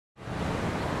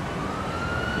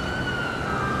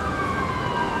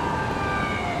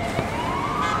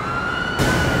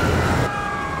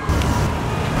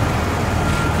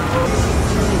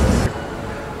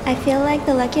I feel like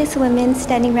the luckiest woman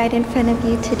standing right in front of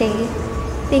you today.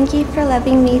 Thank you for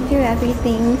loving me through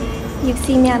everything. You've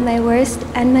seen me at my worst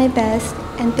and my best,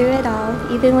 and through it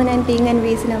all, even when I'm being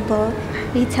unreasonable,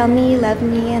 you tell me you love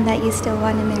me and that you still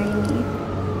want to marry me.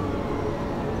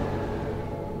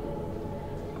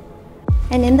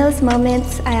 And in those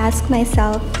moments, I ask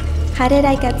myself, how did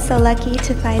I get so lucky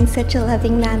to find such a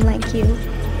loving man like you?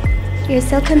 You're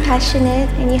so compassionate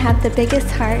and you have the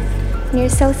biggest heart, and you're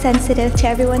so sensitive to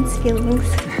everyone's feelings.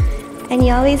 And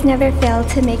you always never fail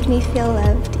to make me feel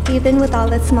loved, even with all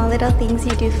the small little things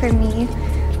you do for me,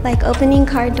 like opening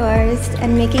car doors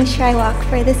and making sure I walk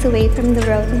furthest away from the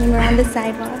road when we're on the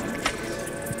sidewalk,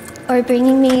 or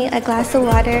bringing me a glass of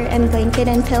water and blanket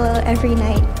and pillow every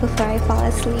night before I fall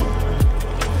asleep,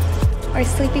 or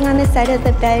sleeping on the side of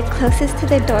the bed closest to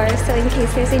the door so in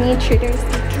case there's any intruders,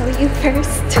 they kill you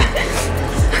first.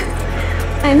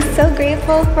 I'm so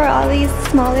grateful for all these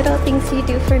small little things you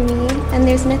do for me, and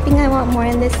there's nothing I want more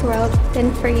in this world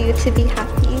than for you to be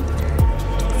happy.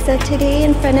 So today,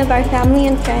 in front of our family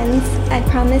and friends, I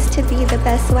promise to be the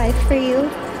best wife for you.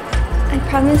 I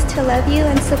promise to love you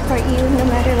and support you no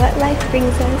matter what life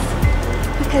brings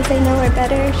us, because I know we're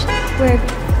better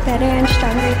and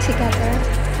stronger together.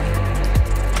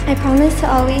 I promise to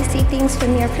always see things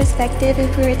from your perspective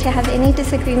if we were to have any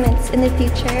disagreements in the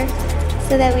future,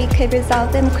 so that we could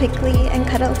resolve them quickly and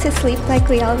cuddle to sleep like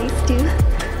we always do.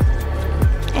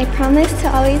 I promise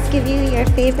to always give you your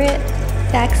favorite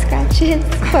back scratches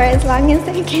for as long as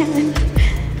I can.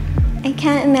 I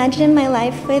can't imagine my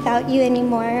life without you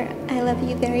anymore. I love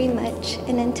you very much,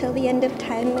 and until the end of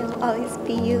time, it will always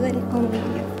be you and only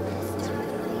you.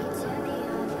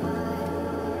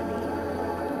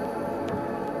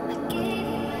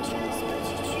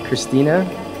 Christina,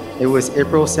 it was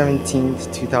April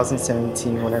 17th,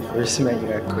 2017 when I first met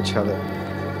you at Coachella.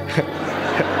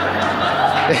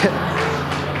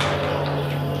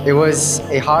 It was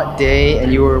a hot day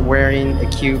and you were wearing a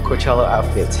cute Coachella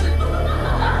outfit.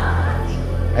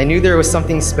 I knew there was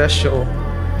something special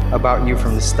about you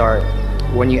from the start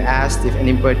when you asked if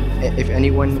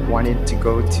anyone wanted to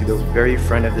go to the very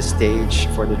front of the stage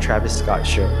for the Travis Scott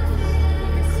show.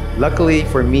 Luckily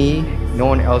for me, no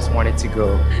one else wanted to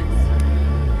go.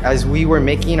 As we were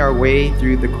making our way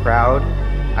through the crowd,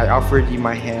 I offered you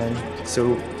my hand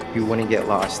so you wouldn't get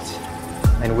lost.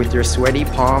 And with your sweaty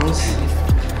palms,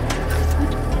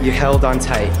 you held on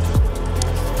tight.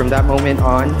 From that moment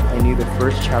on, I knew the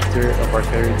first chapter of our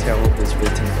fairy tale was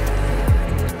written.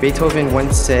 Beethoven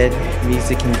once said,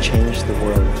 music can change the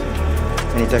world.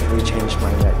 And it definitely changed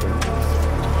mine that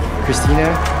day. Christina,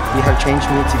 you have changed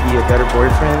me to be a better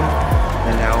boyfriend,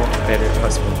 and now a better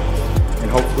husband, and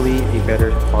hopefully a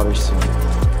better father soon.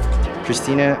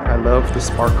 Christina, I love the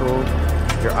sparkle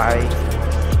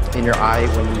in your eye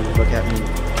when you look at me.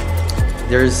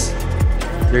 There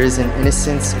is an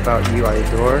innocence about you I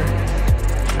adore.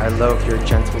 I love your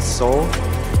gentle soul.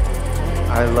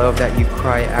 I love that you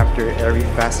cry after every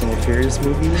Fast and the Furious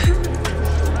movie.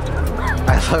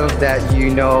 I love that you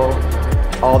know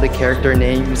all the character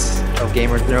names of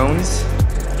Game of Thrones.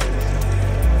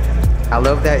 I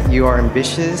love that you are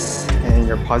ambitious and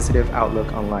your positive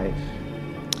outlook on life.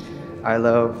 I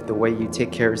love the way you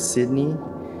take care of Sydney,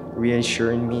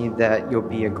 reassuring me that you'll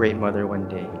be a great mother one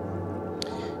day.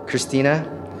 Christina,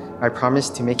 I promise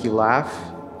to make you laugh.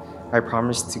 I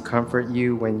promise to comfort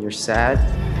you when you're sad.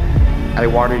 I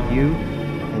water you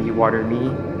and you water me,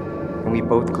 and we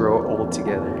both grow old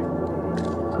together.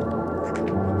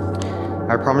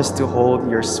 I promise to hold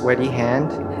your sweaty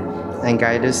hand and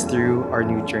guide us through our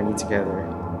new journey together.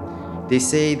 They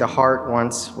say the heart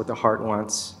wants what the heart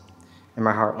wants, and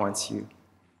my heart wants you.